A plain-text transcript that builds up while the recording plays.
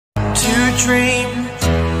to dream,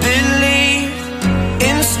 believe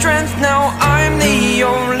in strength. Now I'm the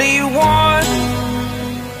only one,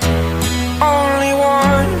 only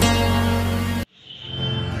one.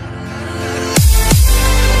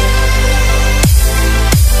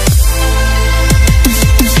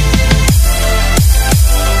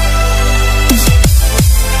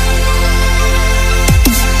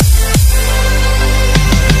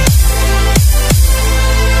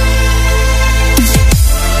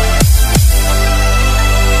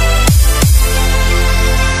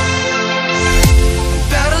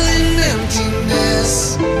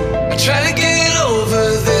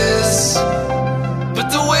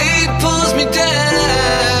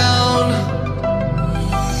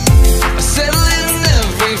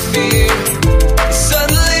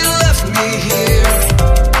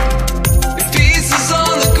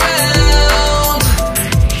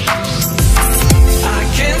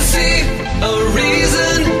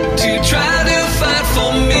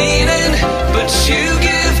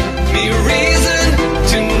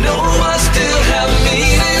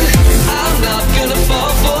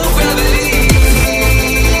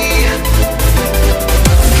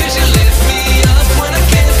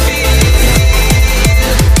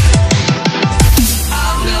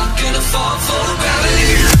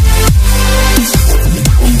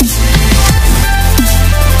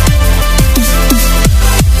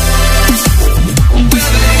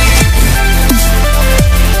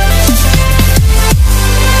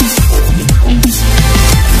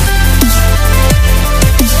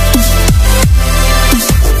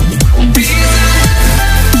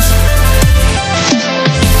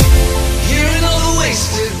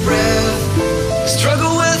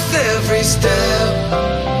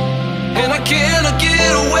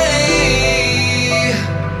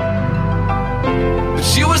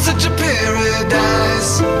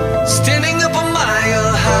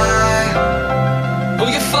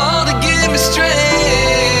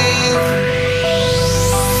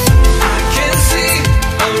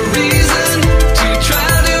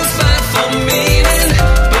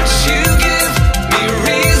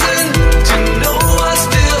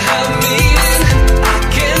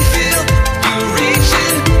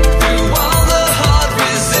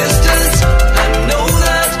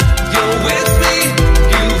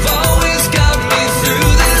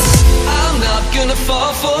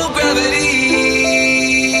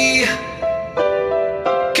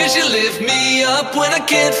 When I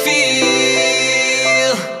can't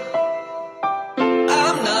feel,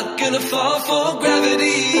 I'm not gonna fall for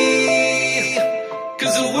gravity,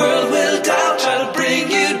 'cause the world will doubt, try to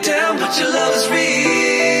bring you down, but your love is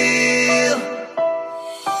real.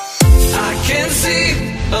 I can't see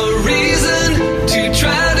a reason to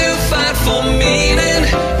try to fight for meaning,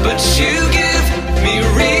 but you give me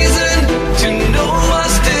reason to know I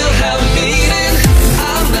still have meaning.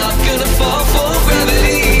 I'm not gonna fall for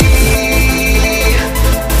gravity.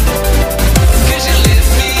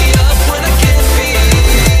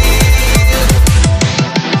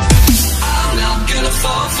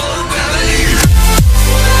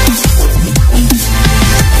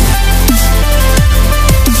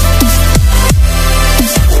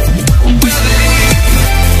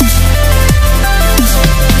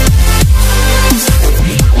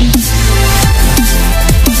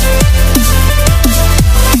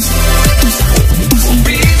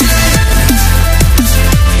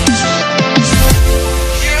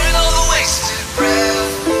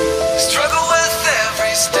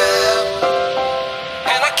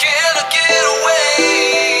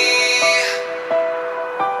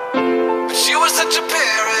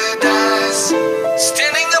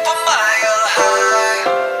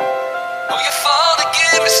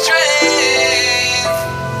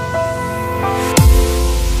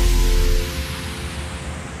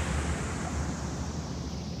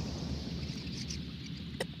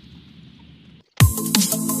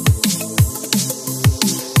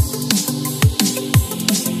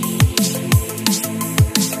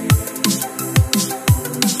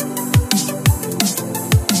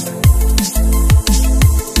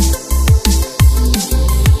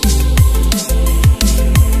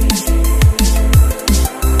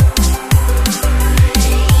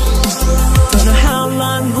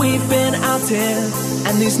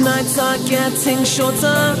 And these nights are getting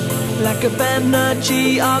shorter, lack of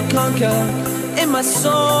energy I'll conquer. In my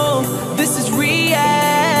soul, this is real.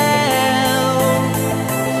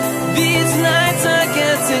 These nights are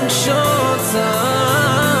getting shorter.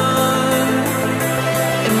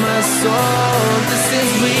 In my soul, this is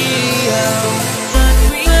real.